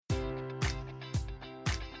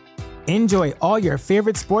Enjoy all your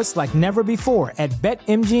favorite sports like never before at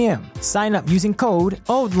BetMGM. Sign up using code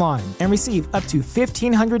OldLine and receive up to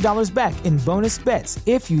 $1,500 back in bonus bets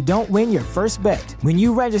if you don't win your first bet. When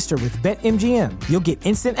you register with BetMGM, you'll get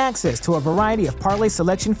instant access to a variety of parlay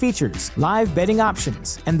selection features, live betting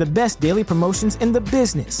options, and the best daily promotions in the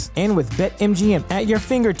business. And with BetMGM at your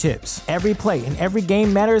fingertips, every play and every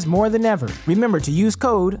game matters more than ever. Remember to use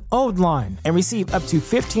code OldLine and receive up to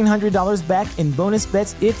 $1,500 back in bonus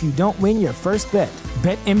bets if you don't win your first bet.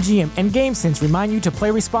 BetMGM and GameSense remind you to play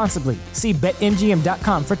responsibly. See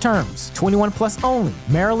BetMGM.com for terms. 21 plus only.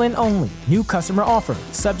 Maryland only. New customer offer.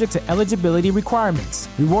 Subject to eligibility requirements.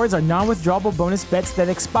 Rewards are non-withdrawable bonus bets that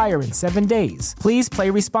expire in 7 days. Please play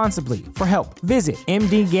responsibly. For help, visit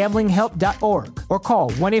mdgamblinghelp.org or call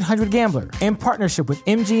 1-800-GAMBLER in partnership with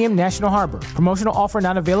MGM National Harbor. Promotional offer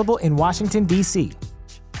not available in Washington, D.C.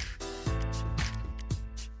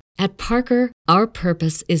 At Parker, our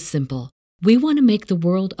purpose is simple. We want to make the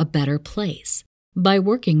world a better place by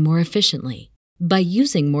working more efficiently, by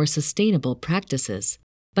using more sustainable practices,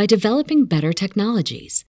 by developing better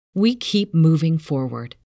technologies. We keep moving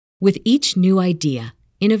forward. With each new idea,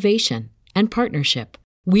 innovation, and partnership,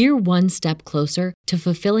 we're one step closer to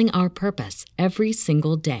fulfilling our purpose every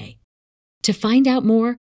single day. To find out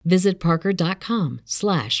more, visit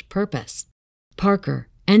parker.com/purpose. Parker,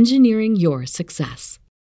 engineering your success.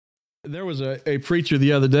 There was a preacher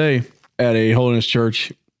the other day at a holiness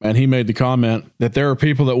church, and he made the comment that there are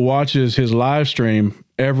people that watches his live stream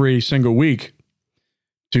every single week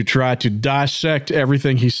to try to dissect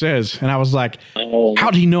everything he says. And I was like, how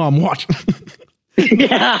do you know I'm watching?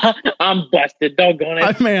 Yeah, I'm busted. Doggone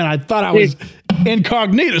it. Man, I thought I was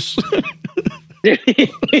incognitus.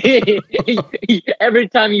 Every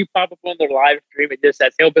time you pop up on their live stream, it just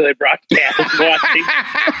says Hillbilly Broadcast watching.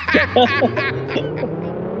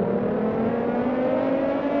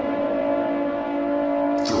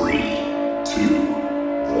 3, 2,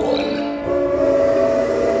 1.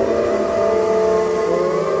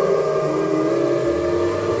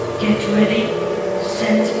 Get ready,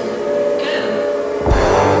 set, go.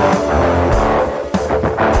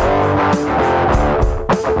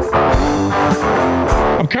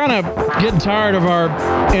 I'm kind of getting tired of our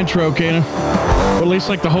intro, Kana. Or at least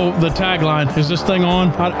like the tagline. Is this thing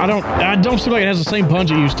on? I don't feel like it has the same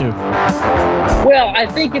punch it used to. Well, I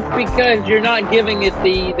think it's because you're not giving it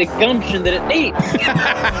the gumption that it needs.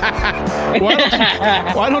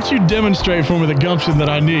 Why don't you demonstrate for me the gumption that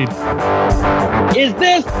I need? Is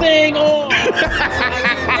this thing on?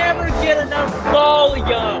 I never get enough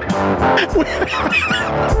volume.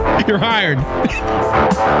 You're hired.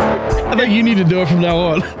 I think you need to do it from now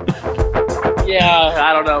on. Yeah,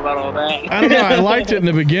 I don't know about all that. I don't know. I liked it in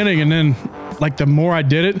the beginning, and then, like, the more I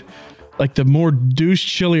did it, like, the more douche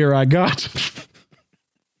chillier I got.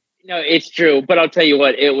 No, it's true. But I'll tell you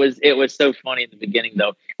what, it was so funny in the beginning,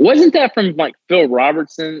 though. Wasn't that from, like, Phil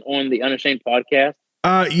Robertson on the Unashamed podcast?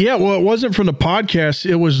 Yeah, well, it wasn't from the podcast.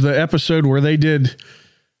 It was the episode where they did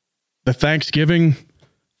the Thanksgiving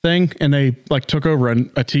thing, and they, like, took over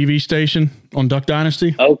a TV station on Duck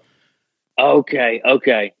Dynasty. Oh, okay.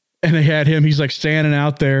 And they had him, he's like standing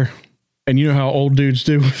out there, and you know how old dudes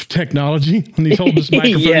do with technology. And he's holding this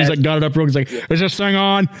microphone, yes. He's like got it up real, he's like, is this thing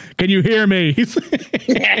on? Can you hear me?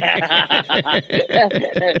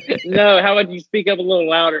 No, how about you speak up a little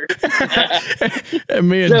louder? And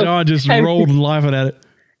me and John just rolled laughing at it.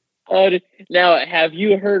 Now, have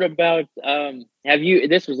you heard about,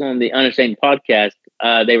 this was on the Unashamed podcast,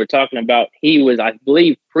 they were talking about, he was, I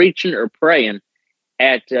believe, preaching or praying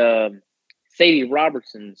at Sadie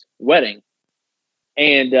Robertson's wedding.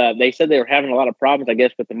 And they said they were having a lot of problems, I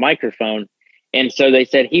guess, with the microphone. And so they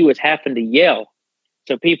said he was having to yell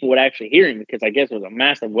so people would actually hear him, because I guess it was a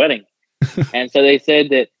massive wedding. And so they said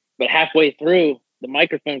that, but halfway through, the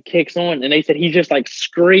microphone kicks on, and they said he's just like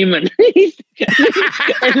screaming into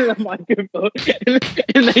the microphone.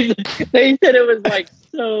 And they said it was like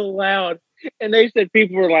so loud. And they said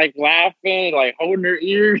people were like laughing, like holding their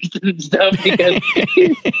ears and stuff, because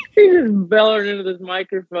he just bellowed into this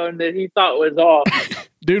microphone that he thought was off.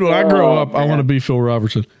 Dude, when I grow up, man, I want to be Phil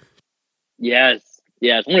Robertson. Yes.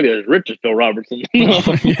 I want to be as rich as Phil Robertson. Yeah,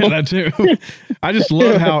 that too. I just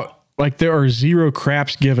love how, like, there are zero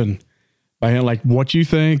craps given by him, like, what you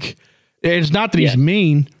think. It's not that he's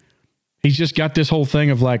mean. He's just got this whole thing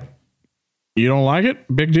of like, you don't like it?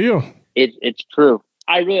 Big deal. It's true.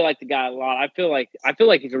 I really like the guy a lot. I feel like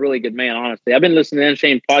he's a really good man, honestly. I've been listening to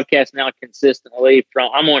Unashamed podcast now consistently.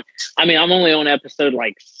 I'm only on episode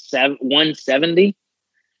like 170.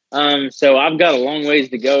 So I've got a long ways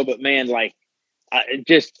to go, but man,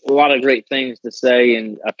 just a lot of great things to say.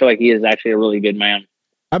 And I feel like he is actually a really good man.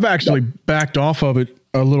 I've actually backed off of it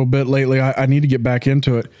a little bit lately. I need to get back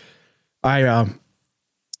into it. I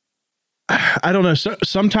don't know.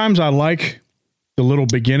 Sometimes I like the little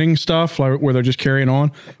beginning stuff, like where they're just carrying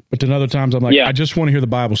on, but then other times I'm like, I just want to hear the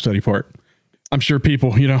Bible study part. I'm sure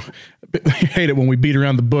people, hate it when we beat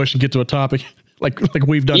around the bush and get to a topic like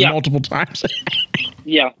we've done multiple times.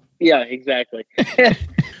 Yeah, exactly.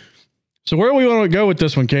 So where do we want to go with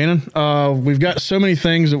this one, Kanan? We've got so many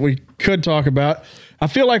things that we could talk about. I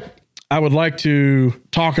feel like I would like to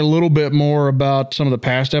talk a little bit more about some of the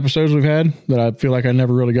past episodes we've had that I feel like I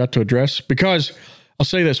never really got to address, because I'll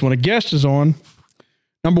say this, when a guest is on,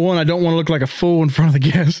 number one, I don't want to look like a fool in front of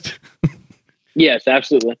the guest. Yes,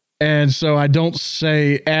 absolutely. And so I don't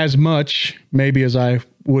say as much maybe as I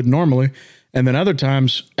would normally. And then other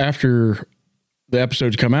times after the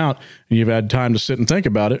episodes come out and you've had time to sit and think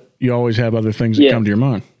about it, you always have other things that come to your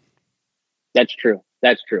mind. That's true.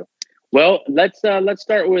 Well, let's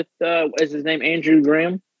start with is his name Andrew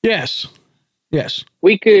Graham? Yes.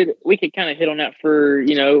 We could kind of hit on that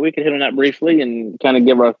we could hit on that briefly and kind of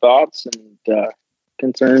give our thoughts and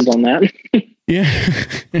concerns on that. Yeah.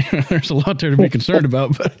 There's a lot there to be concerned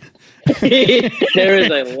about, but there is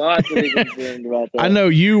a lot to be concerned about that. I know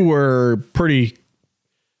you were pretty,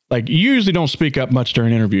 you usually don't speak up much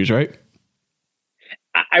during interviews, right?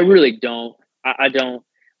 I really don't. I don't.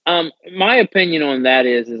 My opinion on that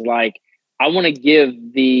is I want to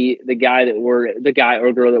give the guy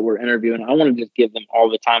or girl that we're interviewing, I want to just give them all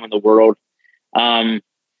the time in the world.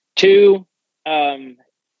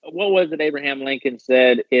 What was it Abraham Lincoln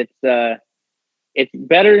said? It's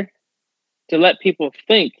better to let people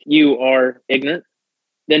think you are ignorant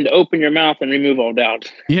than to open your mouth and remove all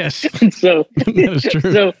doubt. Yes. So that is true.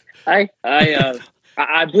 So I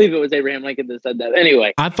believe it was Abraham Lincoln that said that.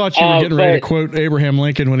 Anyway, I thought you were getting ready to quote Abraham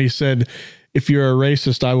Lincoln when he said, "If you're a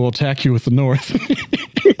racist, I will attack you with the North."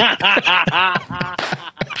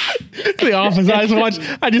 The Office.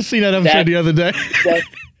 I just seen that episode the other day.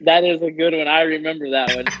 That is a good one. I remember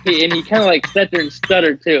that one. And he kind of sat there and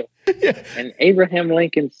stuttered too. Yeah. And Abraham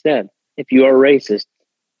Lincoln said, "If you are racist,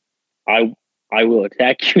 I will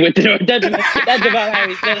attack you with the North." That's about how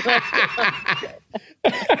he said it.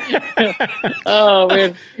 Oh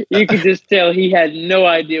man, you could just tell he had no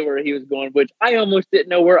idea where he was going, which I almost didn't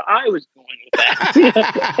know where I was going with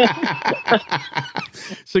that.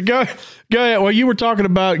 So go ahead. Well, you were talking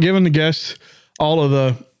about giving the guests all of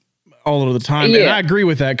the time, and I agree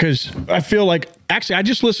with that, because I feel like, actually, I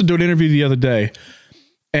just listened to an interview the other day,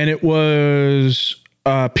 and it was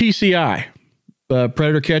PCI,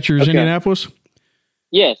 Predator Catchers, Indianapolis.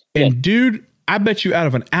 Yes. And dude, I bet you out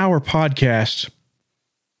of an hour podcast,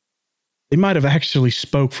 they might have actually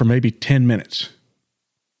spoke for maybe 10 minutes.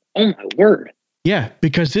 Oh my word. Yeah,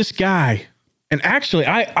 because this guy, and actually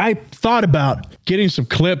I thought about getting some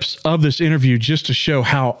clips of this interview just to show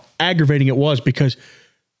how aggravating it was, because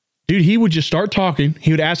dude, he would just start talking,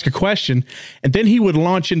 he would ask a question, and then he would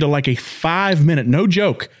launch into a 5-minute, no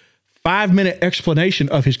joke, 5-minute explanation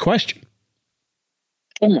of his question.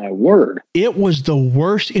 Oh my word. It was the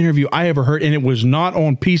worst interview I ever heard, and it was not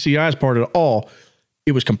on PCI's part at all.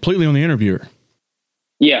 It was completely on the interviewer.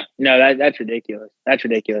 Yeah, no, that's ridiculous. That's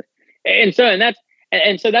ridiculous. And so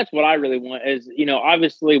that's what I really want is,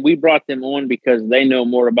 obviously we brought them on because they know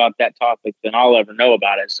more about that topic than I'll ever know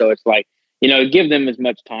about it. So it's give them as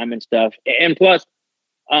much time and stuff. And plus,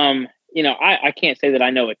 I can't say that I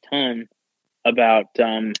know a ton about,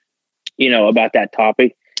 about that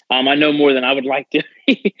topic. I know more than I would like to,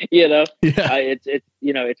 Yeah.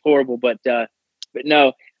 It's horrible, but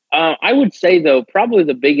no. I would say though, probably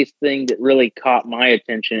the biggest thing that really caught my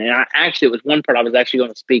attention, and it was one part I was actually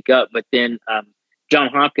going to speak up, but then John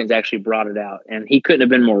Hopkins actually brought it out, and he couldn't have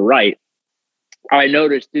been more right. I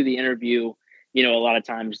noticed through the interview, a lot of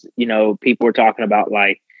times, people were talking about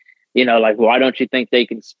why don't you think they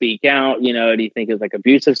can speak out? Do you think it's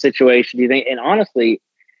abusive situation? Do you think? And honestly,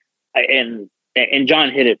 and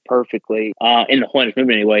John hit it perfectly in the Holiness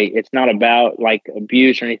Movement anyway. It's not about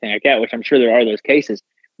abuse or anything like that, which I'm sure there are those cases,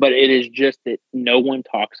 but it is just that no one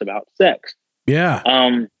talks about sex. Yeah.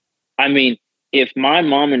 If my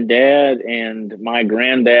mom and dad and my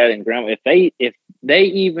granddad and grandma, if they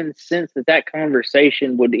even sense that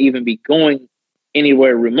conversation would even be going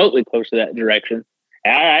anywhere remotely close to that direction,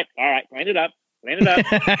 all right, clean it up. Enough of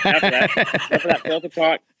that filthy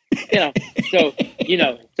talk.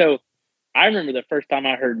 So I remember the first time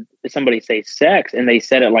I heard somebody say sex and they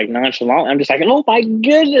said it nonchalant. I'm just oh my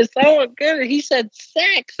goodness. He said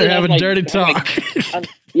sex. They're having dirty talk. I'm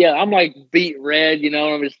beat red, and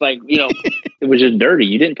I'm just it was just dirty.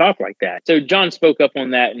 You didn't talk like that. So John spoke up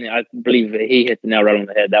on that, and I believe that he hit the nail right on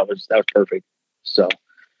the head. That was perfect. So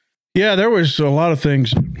Yeah, there was a lot of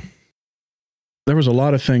things. There was a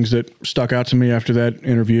lot of things that stuck out to me after that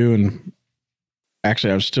interview. And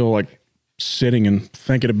actually, I was still like sitting and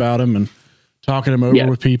thinking about him and talking him over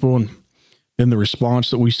with people. And then the response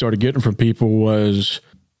that we started getting from people was,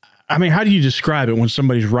 I mean, how do you describe it when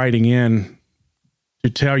somebody's writing in to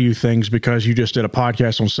tell you things because you just did a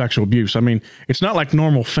podcast on sexual abuse? I mean, it's not like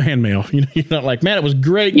normal fan mail. You know, you're not like, man, it was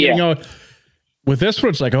great. Yeah. You know, with this one,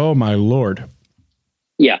 it's like, oh my Lord.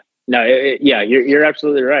 Yeah. No, you're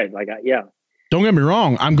absolutely right. Like, yeah. Don't get me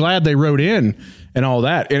wrong. I'm glad they wrote in and all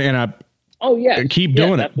that. And I keep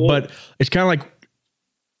doing it. Absolutely. But it's kind of like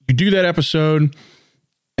you do that episode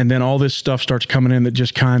and then all this stuff starts coming in that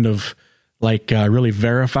just kind of like really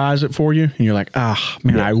verifies it for you. And you're like,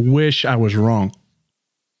 man, I wish I was wrong.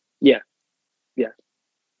 Yeah. Yeah.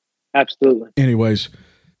 Absolutely. Anyways,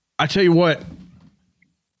 I tell you what,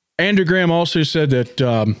 Andrew Graham also said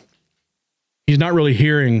that he's not really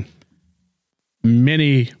hearing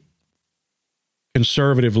many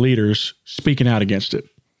conservative leaders speaking out against it.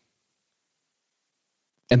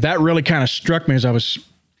 And that really kind of struck me as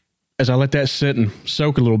I let that sit and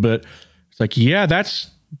soak a little bit. It's like, yeah, that's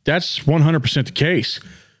 100% the case.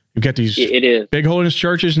 You've got these big holiness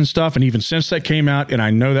churches and stuff. And even since that came out, and I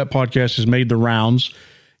know that podcast has made the rounds,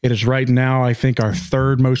 it is right now, I think, our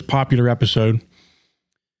third most popular episode.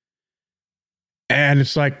 And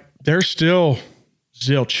it's like, there's still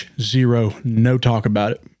zilch, zero, no talk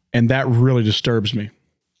about it. And that really disturbs me.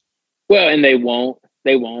 Well, and they won't.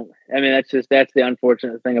 I mean, that's the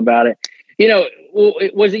unfortunate thing about it. You know,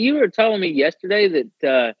 was it you were telling me yesterday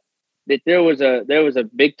that there was a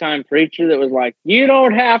big time preacher that was like, you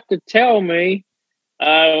don't have to tell me.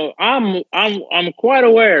 I'm quite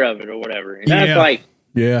aware of it or whatever. And that's like,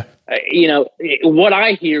 you know, what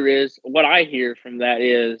I hear from that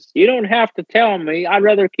is, you don't have to tell me. I'd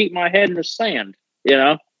rather keep my head in the sand. You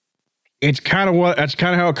know, that's kind of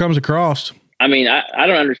how it comes across. I mean, I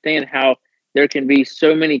don't understand how there can be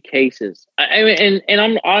so many cases. I mean,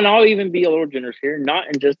 and I'll even be a little generous here. Not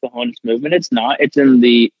in just the holiness movement. It's not. It's in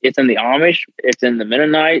the Amish. It's in the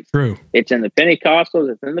Mennonites. True. It's in the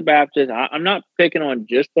Pentecostals. It's in the Baptists. I'm not picking on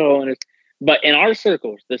just the holiness, but in our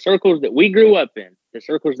circles, the circles that we grew up in, the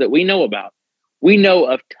circles that we know about, we know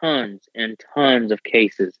of tons and tons of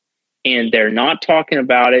cases, and they're not talking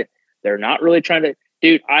about it. They're not really trying to.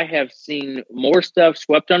 Dude, I have seen more stuff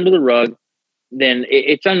swept under the rug than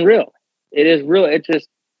it's unreal. It is real.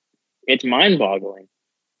 It's mind-boggling.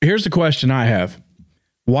 Here's the question I have.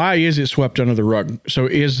 Why is it swept under the rug? So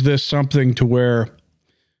is this something to where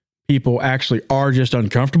people actually are just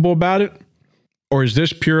uncomfortable about it? Or is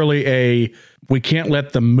this purely we can't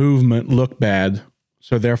let the movement look bad,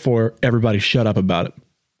 so therefore everybody shut up about it?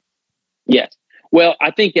 Yes. Well,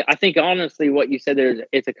 I think honestly what you said there is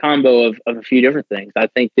it's a combo of a few different things. I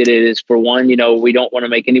think that it is, for one, you know, we don't want to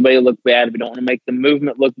make anybody look bad. We don't want to make the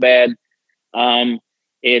movement look bad.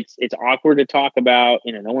 It's awkward to talk about.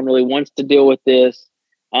 You know, no one really wants to deal with this.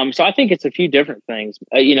 So I think it's a few different things.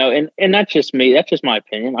 You know, and that's just me. That's just my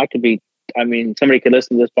opinion. Somebody could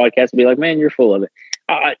listen to this podcast and be like, "Man, you're full of it."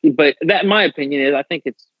 But that, my opinion is, I think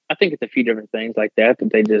it's a few different things like that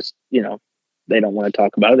they just, you know, they don't want to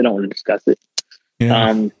talk about it. They don't want to discuss it.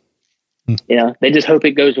 Yeah. You know, they just hope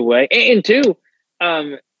it goes away. And two,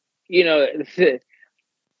 you know,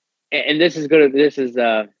 and this is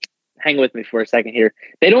hang with me for a second here.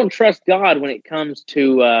 They don't trust God when it comes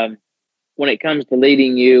to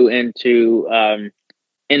leading you into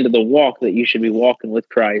the walk that you should be walking with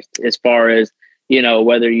Christ, as far as, you know,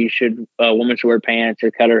 whether a woman should wear pants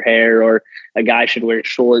or cut her hair, or a guy should wear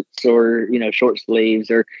shorts, or, you know, short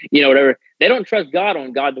sleeves, or, you know, whatever. They don't trust God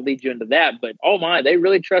on God to lead you into that. But oh my, they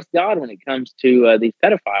really trust God when it comes to these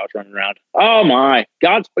pedophiles running around. Oh my,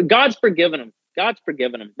 God's forgiven them. God's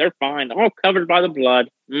forgiven them. They're fine. They're all covered by the blood.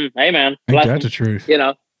 Amen. Ain't that the truth? You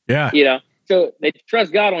know. Yeah. You know. So they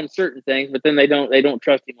trust God on certain things, but then they don't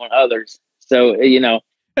trust Him on others. So, you know.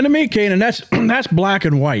 And to me, Kanan, that's black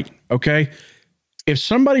and white. Okay. If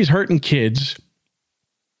somebody's hurting kids,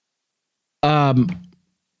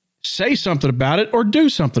 say something about it or do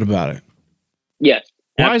something about it. Yes.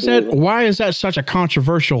 Absolutely. Why is that such a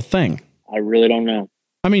controversial thing? I really don't know.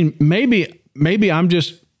 I mean, maybe I'm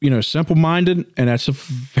just, you know, simple-minded, and that's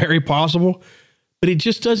very possible, but it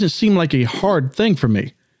just doesn't seem like a hard thing for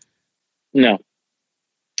me. No.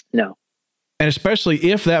 And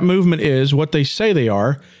especially if that movement is what they say they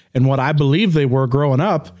are and what I believe they were growing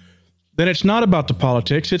up, then it's not about the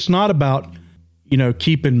politics. It's not about, you know,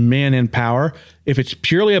 keeping men in power. If it's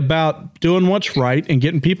purely about doing what's right and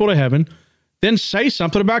getting people to heaven, then say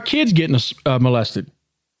something about kids getting molested.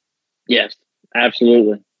 Yes,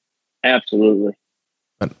 absolutely.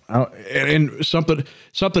 And something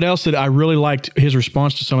else that I really liked his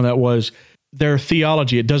response to some of that was their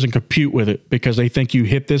theology. It doesn't compute with it because they think you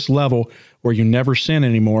hit this level where you never sin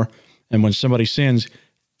anymore. And when somebody sins,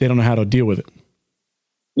 they don't know how to deal with it.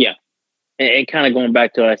 Yeah. And kind of going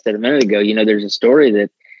back to what I said a minute ago, there's a story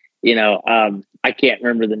that, I can't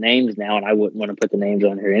remember the names now, and I wouldn't want to put the names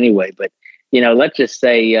on here anyway, but, let's just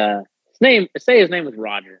say, his name was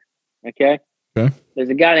Roger. Okay. There's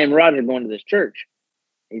a guy named Roger going to this church.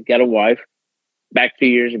 He's got a wife. Back 2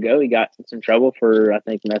 years ago, he got in some trouble for, I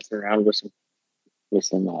think, messing around with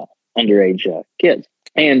some underage kids.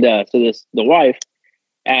 And so the wife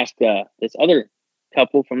asked this other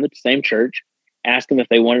couple from the same church, asked them if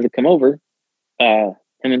they wanted to come over, him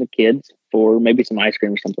and the kids, for maybe some ice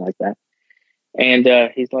cream or something like that. And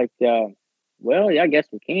he's like, well, yeah, I guess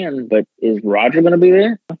we can, but is Roger going to be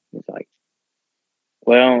there? He's like,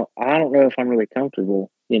 well, I don't know if I'm really comfortable,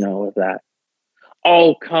 with that.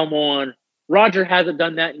 Oh, come on. Roger hasn't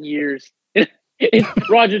done that in years.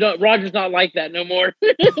 Roger's not like that no more.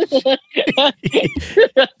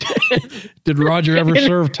 Did Roger ever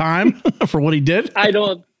serve time for what he did?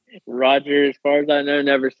 Roger, as far as I know,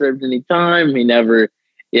 never served any time. He never,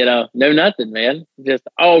 no nothing, man. Just,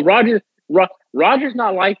 Roger's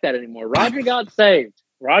not like that anymore. Roger got saved.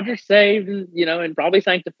 Roger's saved and, and probably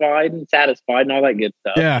sanctified and satisfied and all that good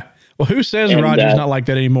stuff. Yeah. Well, who says Roger's not like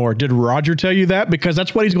that anymore? Did Roger tell you that? Because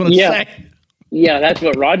that's what he's going to say. Yeah, that's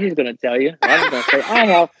what Roger's going to tell you. Roger's going to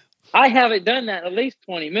say, I haven't done that in at least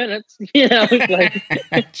 20 minutes. It's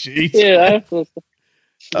like, jeez.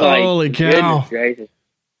 Holy cow.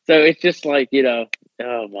 So it's just like, oh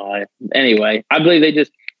my. Anyway, I believe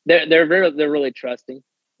they're really trusting.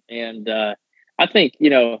 And I think,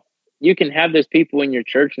 you can have those people in your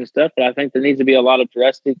church and stuff, but I think there needs to be a lot of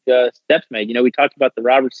drastic steps made. We talked about the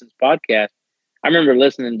Robertsons podcast. I remember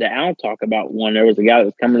listening to Al talk about one. There was a guy that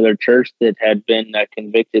was coming to their church that had been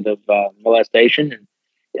convicted of molestation.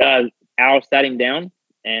 And Al sat him down,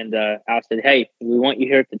 and Al said, hey, we want you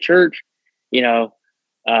here at the church. We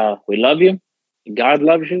love you. God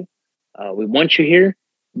loves you. We want you here.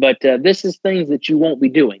 But this is things that you won't be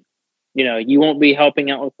doing. You won't be helping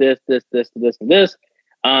out with this, and this.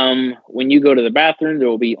 When you go to the bathroom, there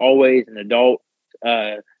will be always an adult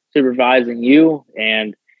supervising you.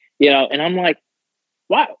 And, and I'm like,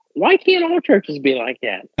 why can't all churches be like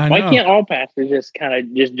that? Why can't all pastors just kind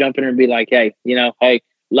of just jump in and be like, hey, hey,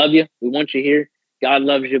 love you. We want you here. God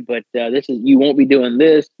loves you. But you won't be doing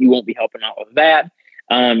this. You won't be helping out with that.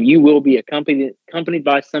 You will be accompanied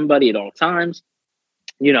by somebody at all times,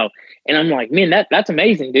 and I'm like, man, that's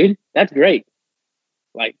amazing, dude. That's great.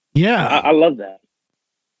 Like, yeah, I love that.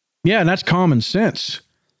 Yeah. And that's common sense.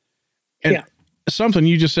 And something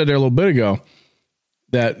you just said there a little bit ago,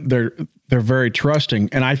 that they're very trusting.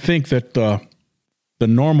 And I think that the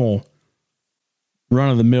normal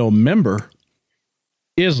run-of-the-mill member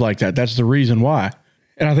is like that. That's the reason why.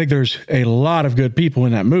 And I think there's a lot of good people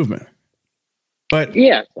in that movement. But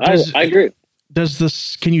yeah, I agree.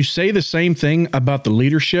 Can you say the same thing about the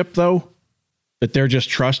leadership, though? That they're just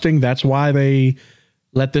trusting? That's why they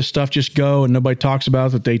let this stuff just go and nobody talks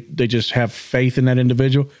about it, that they just have faith in that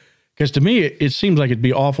individual? Because to me, it seems like it'd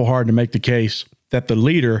be awful hard to make the case that the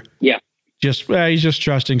leader he's just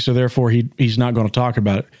trusting, so therefore he's not going to talk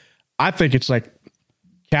about it. I think it's like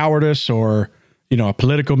cowardice or, a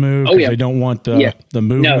political move because they don't want the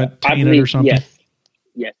movement tainted or something.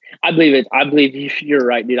 Yes. I believe you're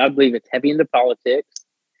right, dude. I believe it's heavy into politics.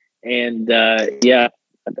 And I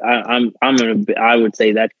would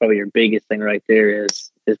say that's probably your biggest thing right there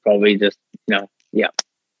is probably just, And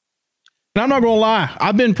I'm not going to lie.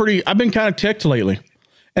 I've been kind of ticked lately.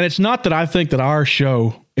 And it's not that I think that our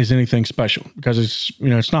show is anything special, because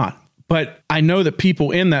it's not. But I know that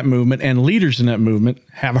people in that movement and leaders in that movement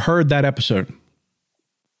have heard that episode.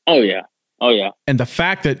 Oh yeah. And the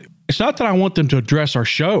fact that it's not that I want them to address our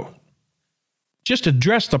show, just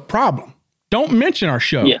address the problem. Don't mention our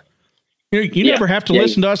show. Yeah. You never have to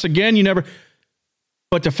listen to us again.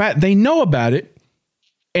 But the fact they know about it,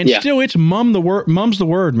 and still it's mum's the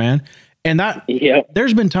word, man. And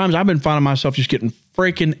there's been times I've been finding myself just getting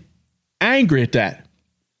freaking angry at that.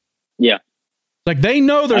 Yeah. Like they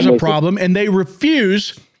know there's a problem and they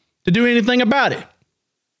refuse to do anything about it.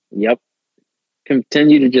 Yep.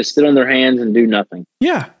 Continue to just sit on their hands and do nothing.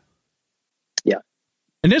 Yeah. Yeah.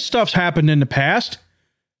 And this stuff's happened in the past.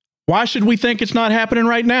 Why should we think it's not happening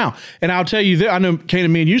right now? And I'll tell you that I know Kane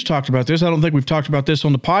and me and you talked about this. I don't think we've talked about this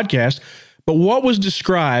on the podcast, but what was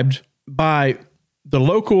described by the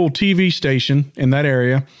local TV station in that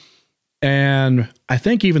area, and I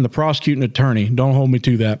think even the prosecuting attorney, don't hold me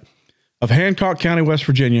to that, of Hancock County, West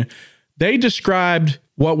Virginia, they described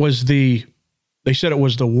what was they said it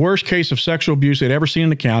was the worst case of sexual abuse they'd ever seen in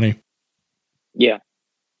the county. Yeah.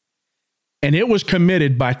 And it was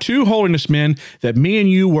committed by two holiness men that me and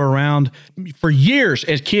you were around for years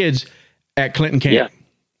as kids at Clinton Camp. Yeah.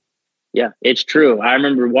 Yeah, it's true. I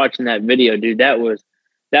remember watching that video, dude. That was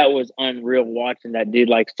unreal watching that, dude.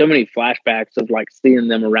 Like, so many flashbacks of like seeing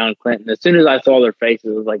them around Clinton. As soon as I saw their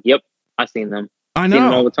faces, I was like, yep, I seen them. I know. Seen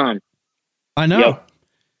them all the time. I know. Yep.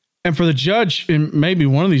 And for the judge, and maybe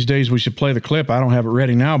one of these days we should play the clip. I don't have it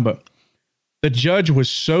ready now, but the judge was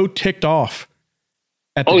so ticked off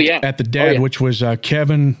at the dad, which was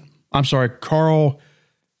Carl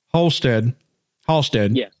Halstead.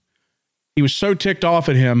 Yeah. He was so ticked off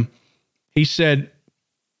at him. He said,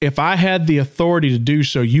 if I had the authority to do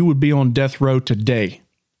so, you would be on death row today.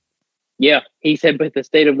 Yeah. He said, but the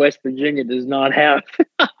state of West Virginia does not have.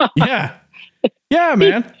 Yeah. Yeah,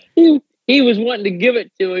 man. He was wanting to give it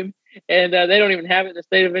to him, and they don't even have it in the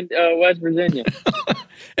state of West Virginia.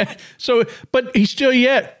 So, but he still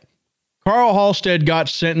yet. Carl Halstead got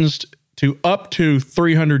sentenced to up to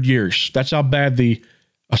 300 years. That's how bad the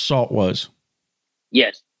assault was.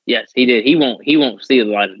 Yes, he did. He won't see the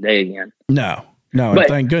light of day again. No, but,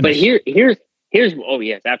 thank goodness. But here's oh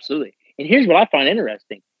yes, absolutely. And here's what I find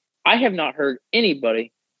interesting. I have not heard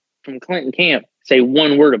anybody from Clinton Camp say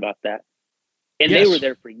one word about that. And Yes. they were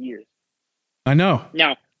there for years. I know.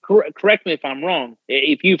 Now, correct me if I'm wrong.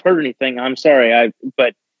 If you've heard anything, I'm sorry.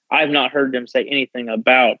 But I've not heard them say anything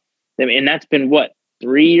about them. And that's been what,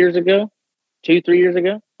 3 years ago? 3 years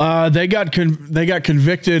ago? They got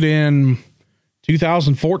convicted in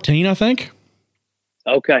 2014, I think.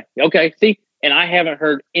 Okay. See, and I haven't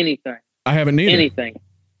heard anything. I haven't either. Anything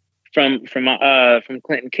from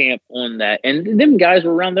Clinton Camp on that. And them guys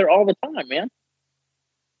were around there all the time, man.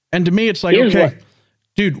 And to me, it's like, Here's okay, what-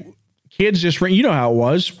 dude, kids just ran. You know how it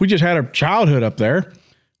was. We just had a childhood up there.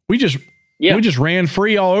 We just ran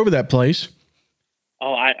free all over that place.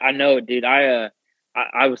 Oh, I know, dude. I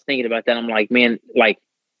was thinking about that. I'm like, man, like,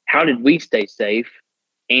 how did we stay safe?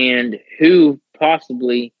 And who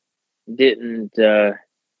possibly didn't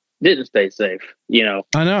stay safe? You know,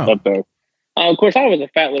 I know. up there. Of course, I was a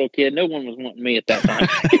fat little kid. No one was wanting me at that time.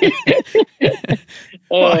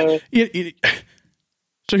 Well,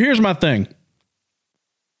 so here's my thing.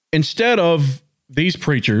 Instead of these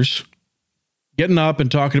preachers getting up and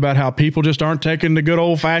talking about how people just aren't taking the good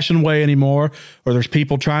old fashioned way anymore, or there's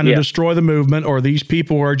people trying to destroy the movement, or these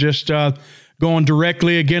people are just going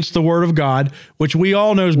directly against the word of God, which we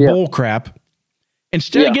all know is bull crap.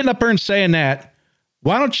 Instead of getting up there and saying that,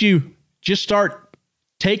 why don't you just start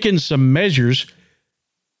taking some measures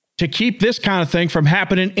to keep this kind of thing from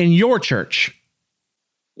happening in your church?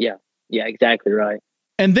 Yeah, exactly right.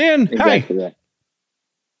 And then, Exactly hey, right.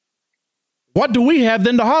 what do we have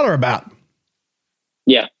then to holler about?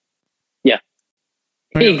 Yeah.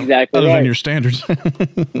 Exactly Other right. than your standards.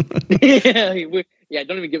 Yeah,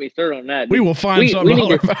 don't even get me started on that. We will find something to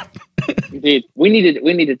holler need about. Dude, we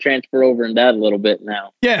need to transfer over in that a little bit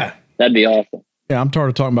now. Yeah. That'd be awesome. Yeah, I'm tired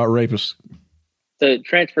of talking about rapists. So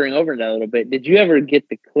transferring over that a little bit, did you ever get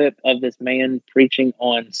the clip of this man preaching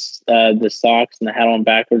on the socks and the hat on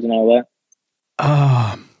backwards and all that?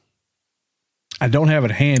 I don't have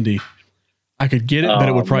it handy. I could get it, but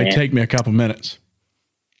it would probably take me a couple minutes.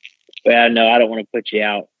 Yeah, no, I don't want to put you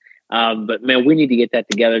out. But man, we need to get that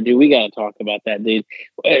together, dude. We got to talk about that, dude.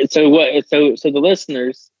 So the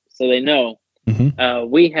listeners, so they know,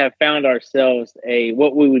 we have found ourselves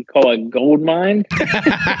what we would call a gold mine.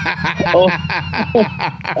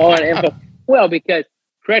 on info. Well, because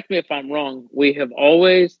correct me if I'm wrong, we've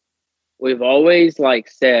always like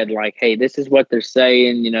said, like, hey, this is what they're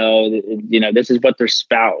saying, you know, this is what they're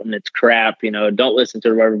spouting. It's crap, don't listen to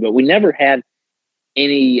it or whatever. But we never had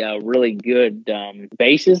any really good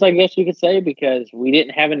basis, I guess you could say, because we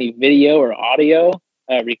didn't have any video or audio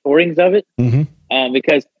recordings of it.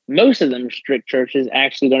 Because most of them strict churches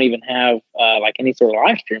actually don't even have like any sort of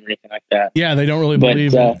live stream or anything like that. Yeah, they don't really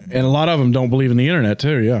believe and a lot of them don't believe in the internet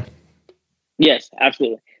too. Yeah. Yes,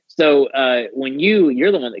 absolutely. So when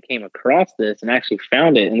you're the one that came across this and actually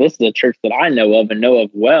found it, and this is a church that I know of and know of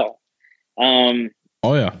well. Oh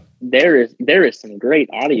yeah. There is some great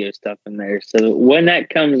audio stuff in there. So when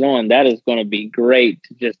that comes on, that is going to be great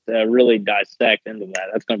to just really dissect into that.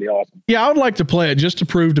 That's going to be awesome. Yeah, I would like to play it just to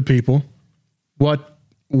prove to people what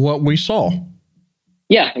we saw.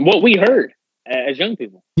 Yeah, and what we heard as young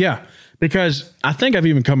people. Yeah, because I think I've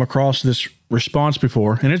even come across this response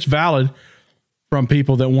before, and it's valid from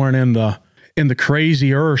people that weren't in the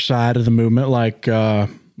crazier side of the movement, like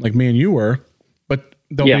me and you were. But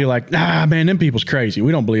they'll be like, "Nah, man, them people's crazy.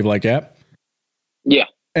 We don't believe like that." Yeah,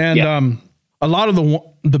 and a lot of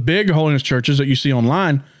the big holiness churches that you see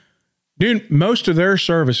online, dude, most of their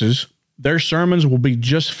services, their sermons will be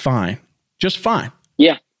just fine. Just fine.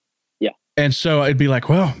 Yeah. Yeah. And so it'd be like,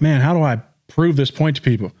 well, man, how do I prove this point to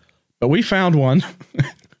people? But we found one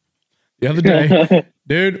the other day.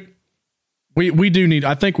 Dude, we do need,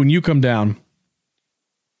 I think when you come down,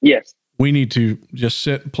 yes, we need to just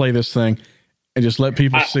sit and play this thing and just let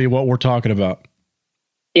people see what we're talking about.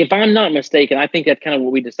 If I'm not mistaken, I think that's kind of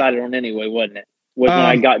what we decided on anyway, wasn't it? Was when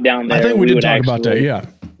I got down there. I think we did talk about that, yeah.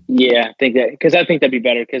 Yeah, I think that'd be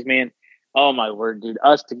better because, man, oh my word, dude,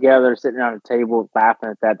 us together sitting around a table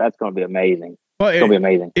laughing at that's going to be amazing. Well, it's going to be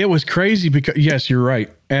amazing. It was crazy because, yes, you're right.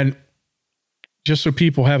 And just so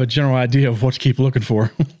people have a general idea of what to keep looking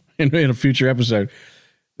for in a future episode,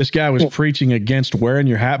 this guy was preaching against wearing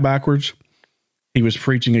your hat backwards. He was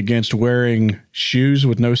preaching against wearing shoes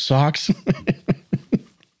with no socks.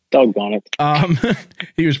 Doggone it.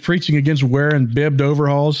 He was preaching against wearing bibbed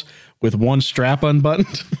overalls with one strap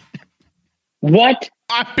unbuttoned. What?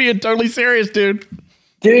 I'm being totally serious, dude.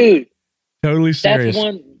 Dude. Totally serious.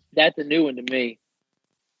 That's a new one to me.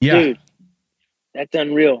 Yeah. Dude, that's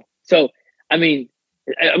unreal. So, I mean,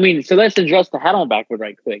 so let's address the hat on backward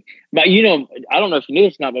right quick. But I don't know if you knew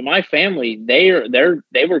this or not, but my family, they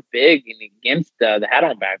were big and against the hat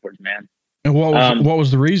on backwards, man. And what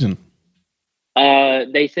was the reain?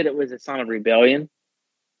 They said it was a sign of rebellion.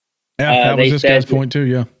 Yeah, that was this guy's point too.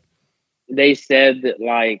 Yeah. They said that,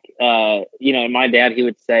 like, my dad, he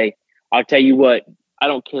would say, "I'll tell you what, I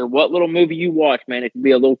don't care what little movie you watch, man. It could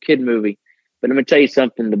be a little kid movie, but I'm gonna tell you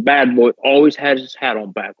something. The bad boy always has his hat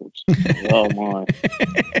on backwards." Oh my.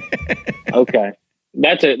 Okay,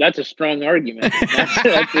 that's a strong argument.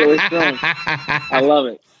 That's really strong. I love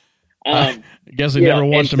it. I guess they never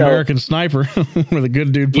watched American Sniper, where the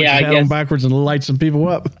good dude puts his hat on backwards and lights some people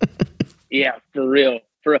up. Yeah, for real.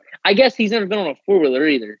 I guess he's never been on a 4-wheeler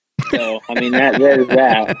either. So, I mean, there's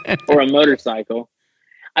that. Or a motorcycle.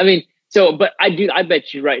 I mean, but I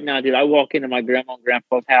bet you right now, dude, I walk into my grandma and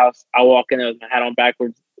grandpa's house. I walk in with my hat on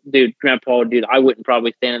backwards. Dude, grandpa, I wouldn't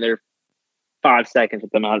probably stand there 5 seconds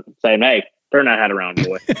with them out saying, "Hey, turn that hat around,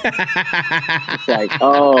 boy." It's like,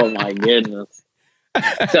 oh my goodness.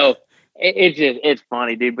 So it's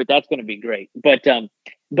funny, dude, but that's going to be great. But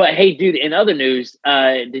hey, dude, in other news,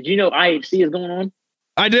 did you know IHC is going on?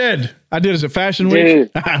 I did. Is it Fashion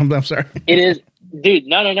Week? I'm sorry. It is, dude.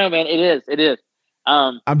 No, man. It is.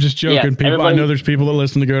 I'm just joking, people. I know there's people that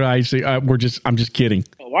listen to go to IHC. I'm just kidding.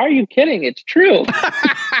 Why are you kidding? It's true.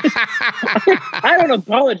 I don't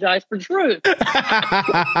apologize for truth.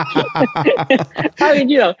 I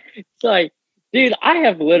mean, it's like, dude, I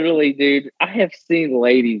have seen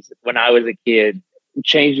ladies when I was a kid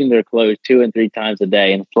changing their clothes 2 and 3 times a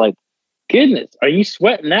day, and it's like, goodness, are you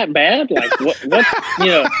sweating that bad? Like, what,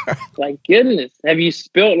 like, goodness, have you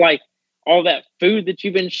spilled, like, all that food that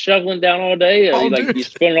you've been shoveling down all day? Are you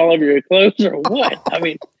spilling all over your clothes or what? I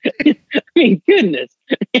mean, goodness.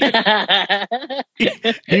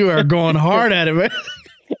 You are going hard at it, man.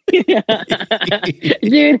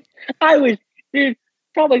 Dude,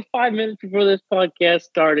 probably 5 minutes before this podcast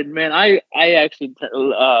started, man, I actually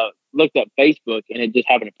looked up Facebook and it just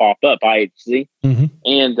happened to pop up, IHC. Mm-hmm.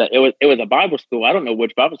 And it was a Bible school. I don't know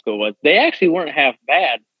which Bible school it was. They actually weren't half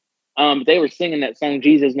bad. They were singing that song,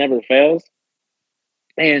 Jesus Never Fails.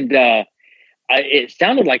 And it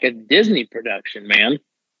sounded like a Disney production, man.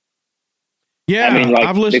 Yeah, I mean,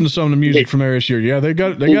 I've listened to some of the music from there this year. Yeah, they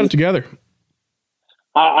got it together.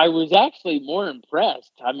 I was actually more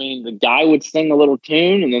impressed. I mean, the guy would sing a little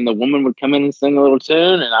tune, and then the woman would come in and sing a little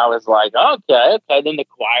tune, and I was like, okay. Then the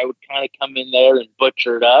choir would kind of come in there and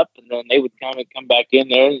butcher it up, and then they would kind of come back in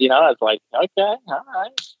there, and, I was like, okay, all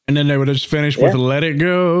right. And then they would just finish with "Let It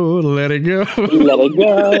Go, Let It Go, Let It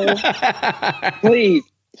Go."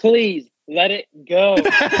 Please. Let it go.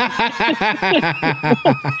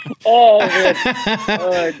 Oh, man.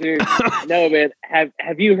 Oh, dude. No, man.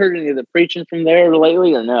 Have you heard any of the preaching from there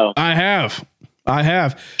lately or no? I have.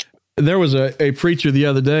 There was a preacher the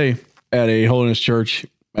other day at a holiness church,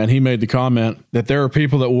 and he made the comment that there are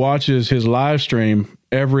people that watches his live stream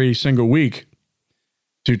every single week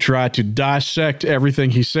to try to dissect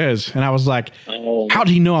everything he says. And I was like, how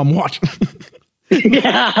do you know I'm watching?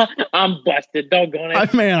 Yeah, I'm busted. Doggone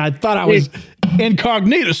it. Man, I thought I was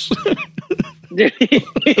incognitus.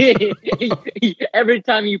 Every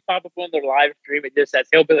time you pop up on their live stream, it just says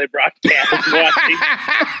Hillbilly Broadcast watching.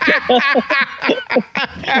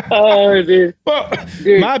 Oh, dude. Well,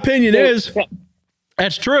 my opinion is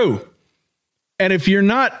that's true. And if you're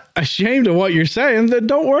not ashamed of what you're saying, then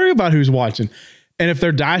don't worry about who's watching. And if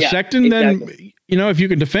they're dissecting, then, if you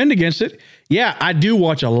can defend against it. Yeah, I do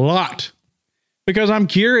watch a lot. Because I'm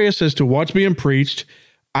curious as to what's being preached.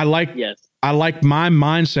 I like my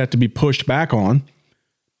mindset to be pushed back on.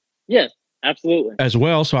 Yes, absolutely. As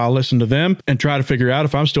well. So I'll listen to them and try to figure out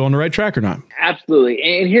if I'm still on the right track or not. Absolutely.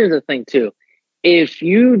 And here's the thing too. If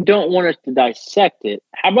you don't want us to dissect it,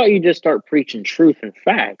 how about you just start preaching truth and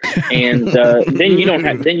facts? And then you don't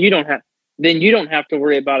have to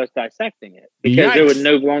worry about us dissecting it, because there would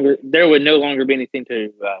no longer be anything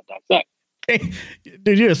to dissect. Hey,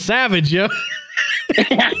 dude, you're a savage, yo.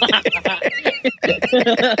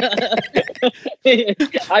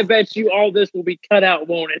 I bet you all this will be cut out,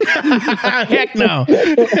 won't it? Heck no.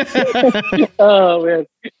 Oh man,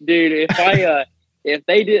 dude, if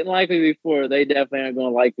they didn't like me before, they definitely aren't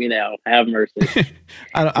going to like me now. Have mercy.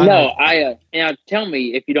 Now tell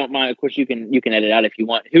me, if you don't mind. Of course, you can edit out if you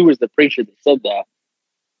want. Who was the preacher that said that?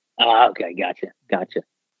 Okay, gotcha.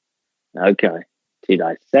 Okay, to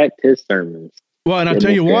dissect his sermons. Well, and I'll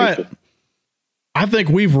tell you what, I think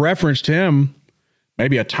we've referenced him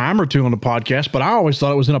maybe a time or two on the podcast, but I always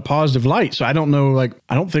thought it was in a positive light. So I don't know, I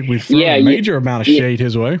don't think we've thrown a major amount of shade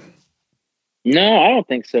his way. No, I don't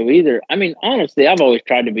think so either. I mean, honestly, I've always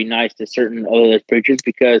tried to be nice to certain other preachers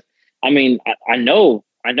because, I mean, I know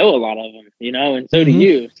a lot of them, and so do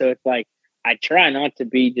you. So it's like, I try not to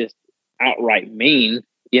be just outright mean.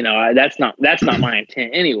 That's not my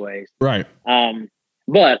intent anyways. Right.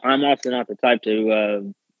 But I'm also not the type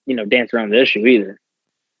to, dance around the issue either.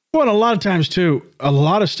 Well, a lot of times too, a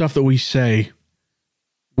lot of stuff that we say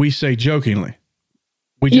jokingly.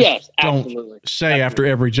 We just don't say after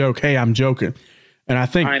every joke, "Hey, I'm joking." And I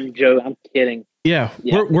think I'm kidding. Yeah.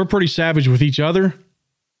 We're pretty savage with each other.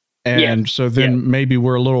 And so then maybe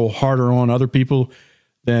we're a little harder on other people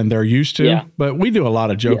than they're used to. Yeah. But we do a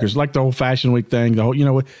lot of jokers, like the whole Fashion Week thing,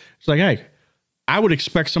 it's like, hey, I would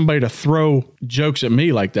expect somebody to throw jokes at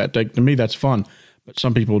me like that. To me, that's fun. But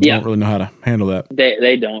some people don't really know how to handle that.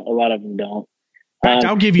 They don't. A lot of them don't.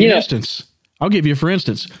 I'll give you an instance. For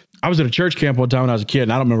instance, I was at a church camp one time when I was a kid,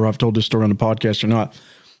 and I don't remember if I've told this story on the podcast or not.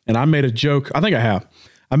 And I made a joke. I think I have.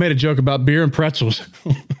 I made a joke about beer and pretzels.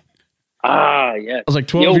 Ah, yeah. I was like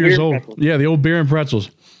 12 years old. Pretzels. Yeah, the old beer and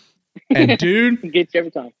pretzels. And dude, it gets you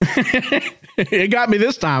every time. It got me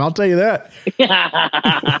this time. I'll tell you that.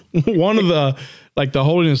 One of the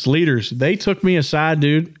holiness leaders, they took me aside,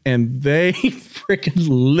 dude, and they freaking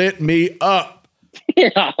lit me up.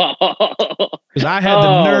 Because I had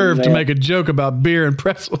the nerve to make a joke about beer and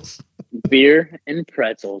pretzels. Beer and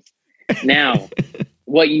pretzels. Now,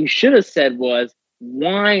 what you should have said was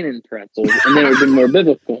wine and pretzels, and then it would have been more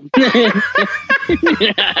biblical.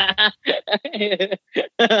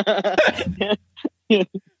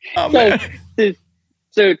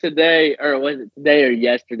 So today, or was it today or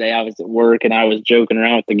yesterday, I was at work and I was joking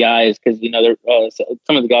around with the guys because,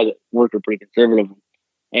 some of the guys at work are pretty conservative.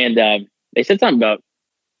 And they said something about,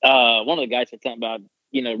 one of the guys said something about,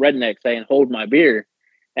 redneck saying, "Hold my beer."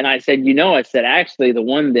 And I said, actually, the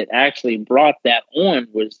one that actually brought that on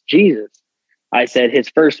was Jesus. I said, his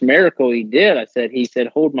first miracle he did, he said,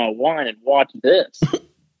 "Hold my wine and watch this."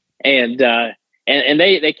 And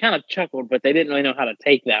they kind of chuckled, but they didn't really know how to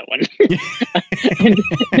take that one.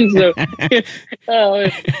 and so,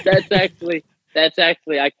 that's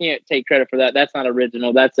actually, I can't take credit for that. That's not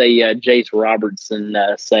original. That's a Jace Robertson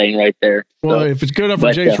saying right there. Well, so, if it's good enough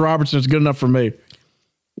for Jace Robertson, it's good enough for me.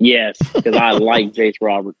 Yes, because I like Jace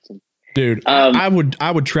Robertson. Dude, I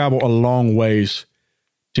would travel a long ways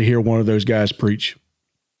to hear one of those guys preach.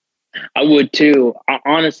 I would too.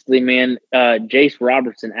 Honestly, man, Jace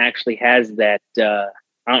Robertson actually has that. I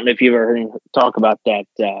don't know if you've ever heard him talk about that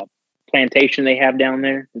plantation they have down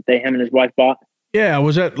there that him and his wife bought. Yeah,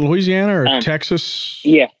 was that Louisiana or Texas?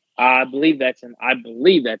 Yeah, I believe that's in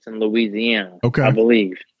Louisiana. Okay, I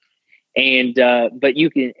believe. And but you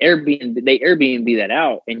can Airbnb that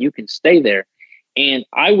out, and you can stay there. And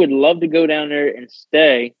I would love to go down there and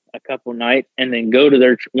stay a couple nights, and then go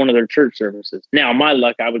to one of their church services. Now, my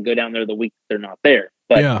luck, I would go down there the week they're not there.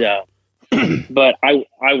 But but I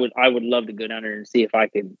would love to go down there and see if I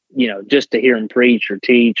could, just to hear him preach or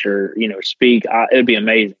teach or speak. It would be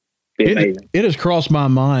amazing. It has crossed my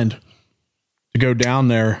mind to go down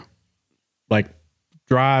there, like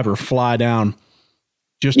drive or fly down,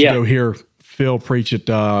 just to go hear Phil preach at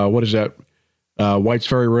what is that? Whites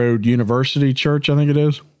Ferry Road University Church, I think it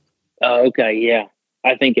is. Oh, okay, yeah.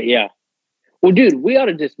 I think yeah. Well, dude, we ought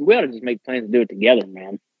to just make plans to do it together,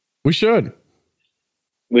 man. We should.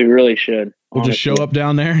 We really should. We'll just show up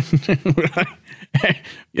down there. Hey,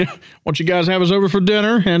 won't you guys have us over for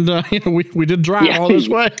dinner? And we did drive all this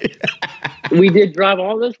way. We did drive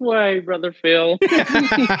all this way, brother Phil.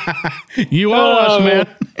 You owe us, man.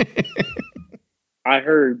 I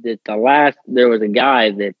heard that there was a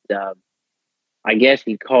guy that I guess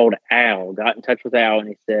he called Al, got in touch with Al,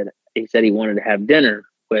 and he said he wanted to have dinner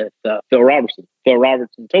with Phil Robertson. Phil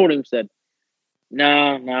Robertson told him, said, no,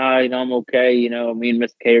 I'm okay. Me and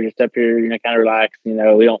Mr. K are just up here, kind of relaxed. We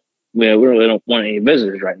really don't want any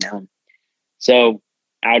visitors right now. So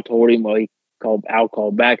Al told him, Al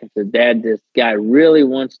called back and said, Dad, this guy really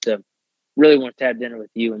wants to have dinner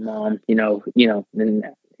with you and Mom, and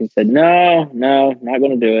he said, no, not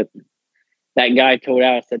going to do it. That guy told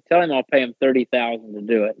Al, said, tell him I'll pay him $30,000 to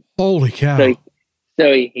do it. Holy cow.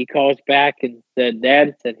 So he calls back and said,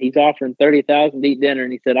 Dad said he's offering $30,000 to eat dinner,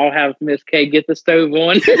 and he said, I'll have Miss K get the stove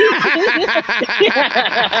on.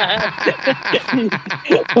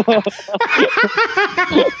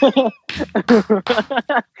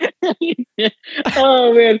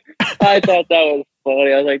 Oh man, I thought that was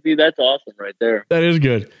funny. I was like, dude, that's awesome right there. That is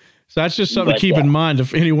good. So that's just something to keep in mind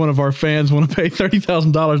if any one of our fans want to pay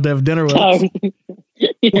 $30,000 to have dinner with us.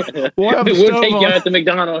 We'll take you out to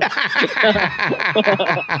McDonald's.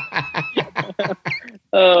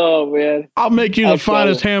 Oh man, I'll make you the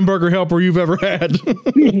finest hamburger helper you've ever had.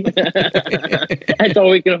 That's all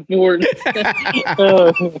we can afford.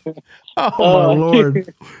 My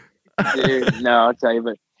Lord. Dude, no, I'll tell you,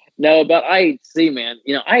 but IHC, man.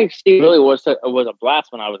 IHC really was a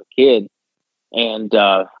blast when I was a kid, and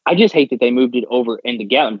I just hate that they moved it over into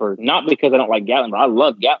Gatlinburg. Not because I don't like Gatlinburg. I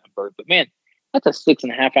love Gatlinburg, but man, that's a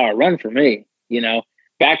 6.5 hour run for me.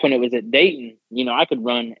 Back when it was at Dayton, I could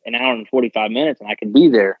run an hour and 45 minutes and I could be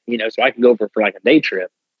there, so I could go for like a day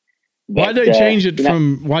trip. But, why'd they change it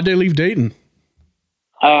why'd they leave Dayton?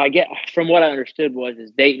 From what I understood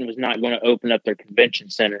is Dayton was not going to open up their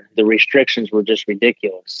convention center. The restrictions were just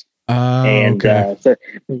ridiculous. Okay.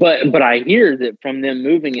 But I hear that from them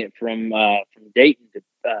moving it from Dayton to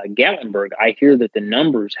Gatlinburg, I hear that the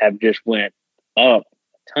numbers have just went up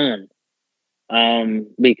a ton.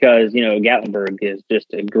 Because Gatlinburg is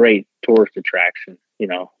just a great tourist attraction,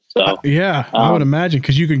 So I would imagine,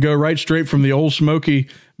 because you can go right straight from the Old Smoky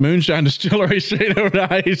Moonshine Distillery straight over to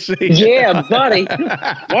IHC. Yeah, buddy.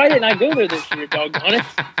 Why didn't I go there this year, doggone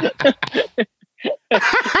it?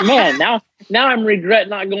 Man, now I'm regretting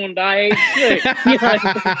not going to IHC.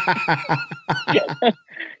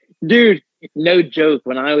 Dude, no joke.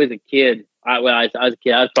 When I was a kid, I was a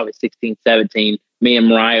kid. I was probably 16, 17. Me and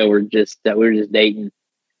Mariah were just dating,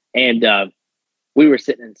 and we were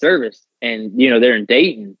sitting in service, and they're in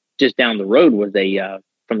Dayton. Just down the road was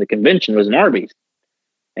from the convention was an Arby's,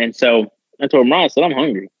 and so I told Mariah, I said, I'm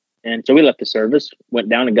hungry, and so we left the service, went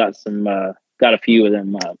down and got a few of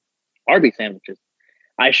them Arby's sandwiches.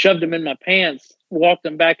 I shoved them in my pants, walked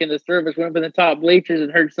them back into service, went up in the top bleachers,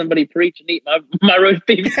 and heard somebody preach and eat my roast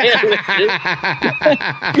beef sandwiches.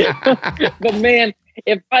 But man,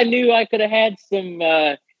 if I knew I could have had some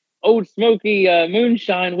Old Smoky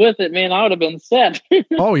moonshine with it, man, I would have been set.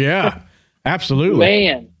 Oh yeah, absolutely,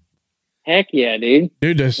 man. Heck yeah, dude.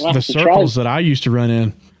 Dude, the circles that I used to run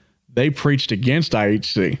in, they preached against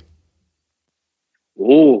IHC.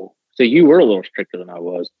 Oh, so you were a little stricter than I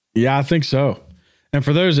was. Yeah, I think so. And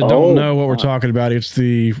for those that don't know what we're talking about, it's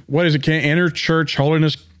the, what is it, Inter-Church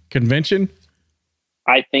Holiness Convention?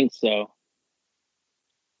 I think so.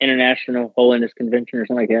 International Holiness Convention or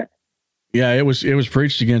something like that. Yeah, it was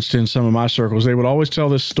preached against in some of my circles. They would always tell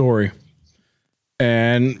this story.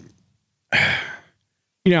 And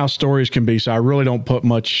you know how stories can be, so I really don't put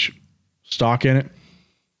much stock in it.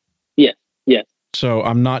 Yeah. So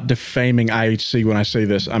I'm not defaming IHC when I say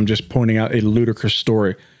this. I'm just pointing out a ludicrous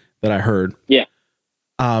story that I heard. Yeah.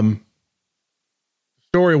 The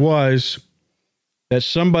story was that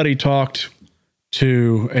somebody talked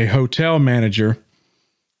to a hotel manager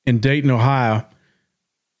in Dayton, Ohio,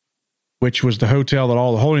 which was the hotel that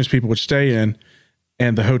all the holiness people would stay in.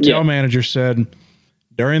 And the hotel manager said,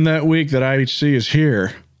 during that week that IHC is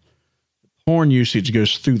here, the porn usage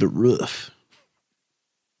goes through the roof.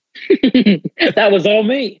 That was all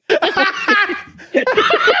me.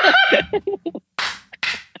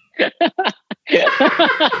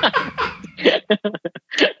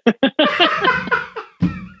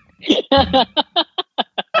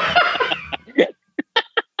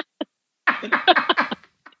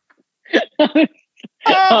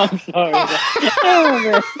 I'm sorry. Oh,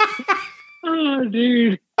 man. Oh,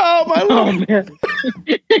 dude. Oh, my Lord. Man.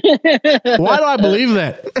 Why do I believe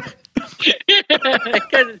that?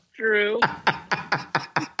 Because it's true.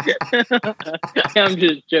 I'm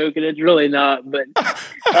just joking. It's really not. But,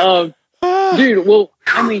 dude, well,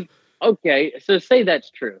 I mean, okay. So say that's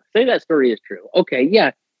true. Say that story is true. Okay,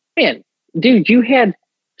 yeah. Man, dude, you had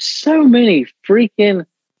so many freaking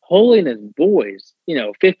holiness boys,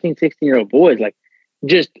 15, 16-year-old boys. Like,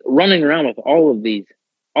 just running around with all these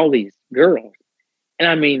girls. And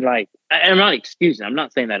I mean, like, I'm not excusing. I'm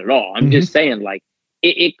not saying that at all. I'm just saying, like,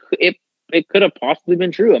 it could have possibly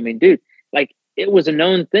been true. I mean, dude, like, it was a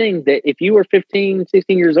known thing that if you were 15,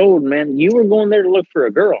 16 years old, man, you were going there to look for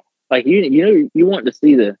a girl. Like, you want to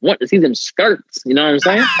see them skirts. You know what I'm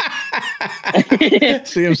saying?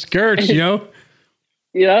 See them skirts,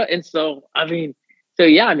 Yeah, and so I mean,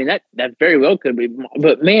 that very well could be.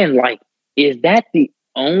 But man, like, is that the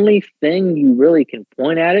only thing you really can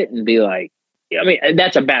point at it and be like? I mean,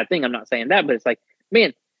 that's a bad thing. I'm not saying that, but it's like,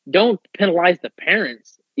 man, don't penalize the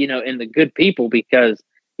parents, and the good people because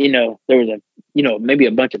there was maybe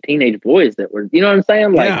a bunch of teenage boys that were, you know what I'm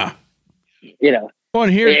saying? Like, yeah. Well,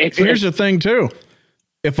 and here's the thing too.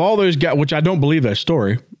 If all those guys, which I don't believe that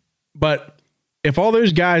story, but if all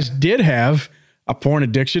those guys did have a porn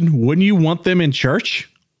addiction, wouldn't you want them in church?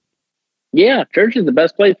 Yeah, church is the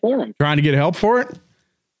best place for them. Trying to get help for it?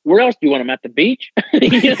 Where else do you want them? At the beach?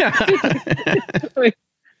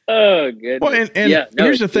 Oh, goodness. Well, and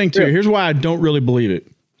here's the thing too. Here's why I don't really believe it.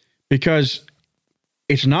 Because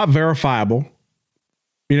it's not verifiable.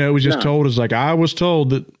 It was just told as like, I was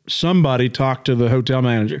told that somebody talked to the hotel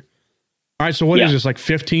manager. All right. So what is this, like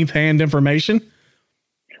 15th hand information?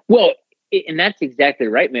 Well, and that's exactly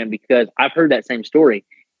right, man, because I've heard that same story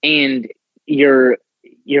and you're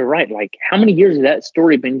right. Like, how many years has that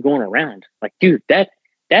story been going around? Like, dude, that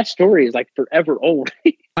story is like forever old.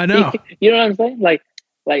 I know. You know what I'm saying? Like,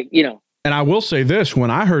 and I will say this,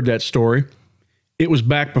 when I heard that story, it was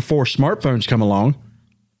back before smartphones come along.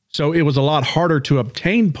 So it was a lot harder to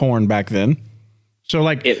obtain porn back then. So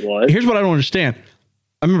like, it was. Here's what I don't understand.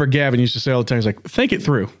 I remember Gavin used to say all the time, he's like, think it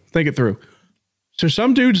through. So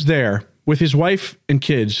some dude's there with his wife and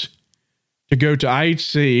kids to go to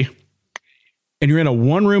IHC and you're in a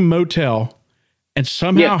 1-room motel and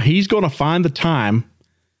somehow he's going to find the time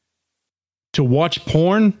to watch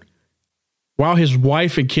porn while his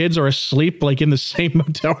wife and kids are asleep, like in the same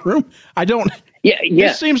motel room. I don't. Yeah.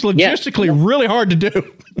 This seems logistically really hard to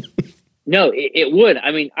do. No, it would.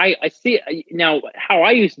 I mean, I see it. Now, how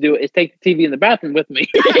I used to do it is take the TV in the bathroom with me.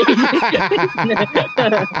 It's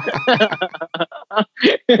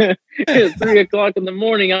 3:00 in the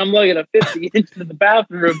morning. I'm lugging a 50-inch in the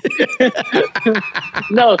bathroom.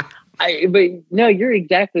 No, you're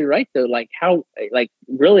exactly right though.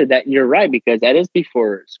 Really that you're right, because that is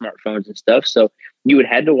before smartphones and stuff. So you would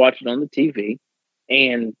had to watch it on the TV.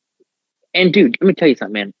 And dude, let me tell you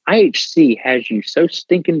something, man. IHC has you so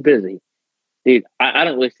stinking busy. Dude, I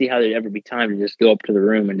don't really see how there'd ever be time to just go up to the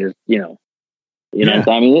room and just, I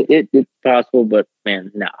mean, it's possible, but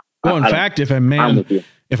man, no. Well, in fact, if a man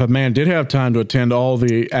did have time to attend all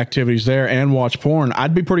the activities there and watch porn,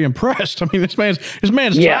 I'd be pretty impressed. I mean, this man's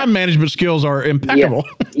time management skills are impeccable.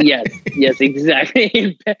 Yes,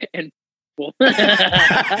 exactly. And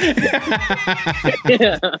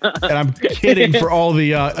I'm kidding for all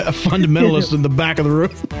the fundamentalists in the back of the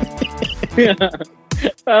room.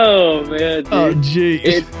 Oh man, dude. Oh gee,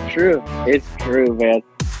 it's true, man.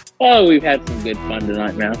 Oh, we've had some good fun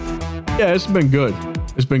tonight, man. Yeah, it's been good.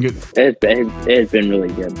 It's been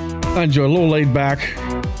really good. I enjoy a little laid back,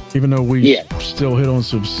 even though we still hit on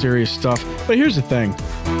some serious stuff. But here's the thing: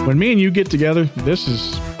 when me and you get together, this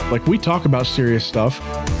is like, we talk about serious stuff,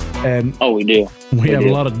 and we do. We have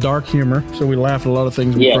a lot of dark humor, so we laugh at a lot of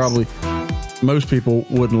things most people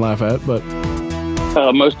wouldn't laugh at, but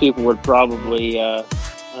most people would probably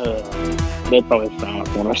they'd probably frown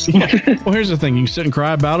upon us. Well, here's the thing: you can sit and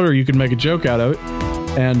cry about it, or you can make a joke out of it.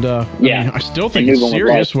 And I mean, I still think it's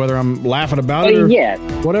serious, whether I'm laughing about it or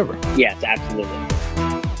whatever. Yes, absolutely.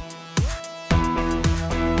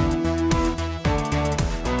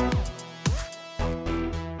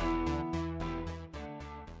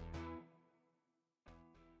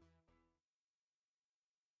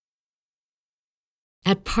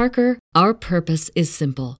 At Parker, our purpose is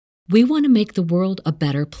simple. We want to make the world a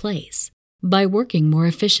better place by working more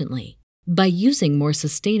efficiently, by using more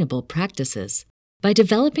sustainable practices, by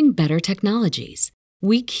developing better technologies.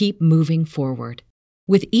 We keep moving forward.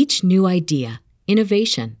 With each new idea,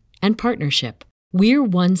 innovation, and partnership, we're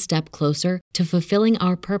one step closer to fulfilling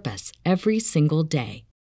our purpose every single day.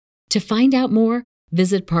 To find out more,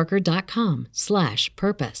 visit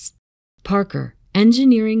parker.com/purpose. Parker,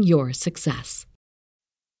 engineering your success.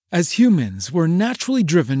 As humans, we're naturally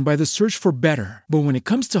driven by the search for better. But when it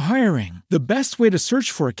comes to hiring, the best way to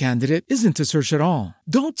search for a candidate isn't to search at all.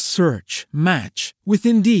 Don't search, match with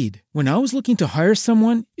Indeed. When I was looking to hire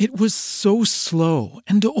someone, it was so slow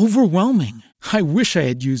and overwhelming. I wish I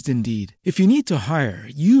had used Indeed. If you need to hire,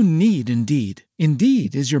 you need Indeed.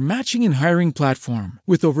 Indeed is your matching and hiring platform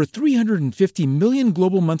with over 350 million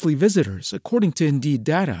global monthly visitors, according to Indeed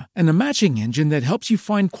data, and a matching engine that helps you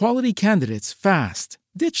find quality candidates fast.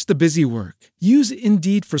 Ditch the busy work. Use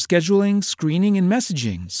Indeed for scheduling, screening, and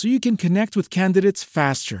messaging so you can connect with candidates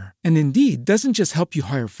faster. And Indeed doesn't just help you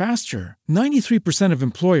hire faster. 93% of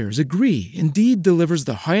employers agree Indeed delivers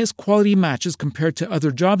the highest quality matches compared to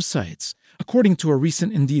other job sites, according to a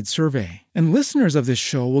recent Indeed survey. And listeners of this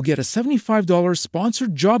show will get a $75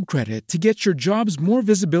 sponsored job credit to get your jobs more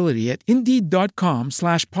visibility at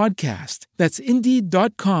Indeed.com/podcast. That's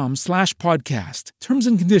Indeed.com/podcast. Terms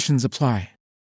and conditions apply.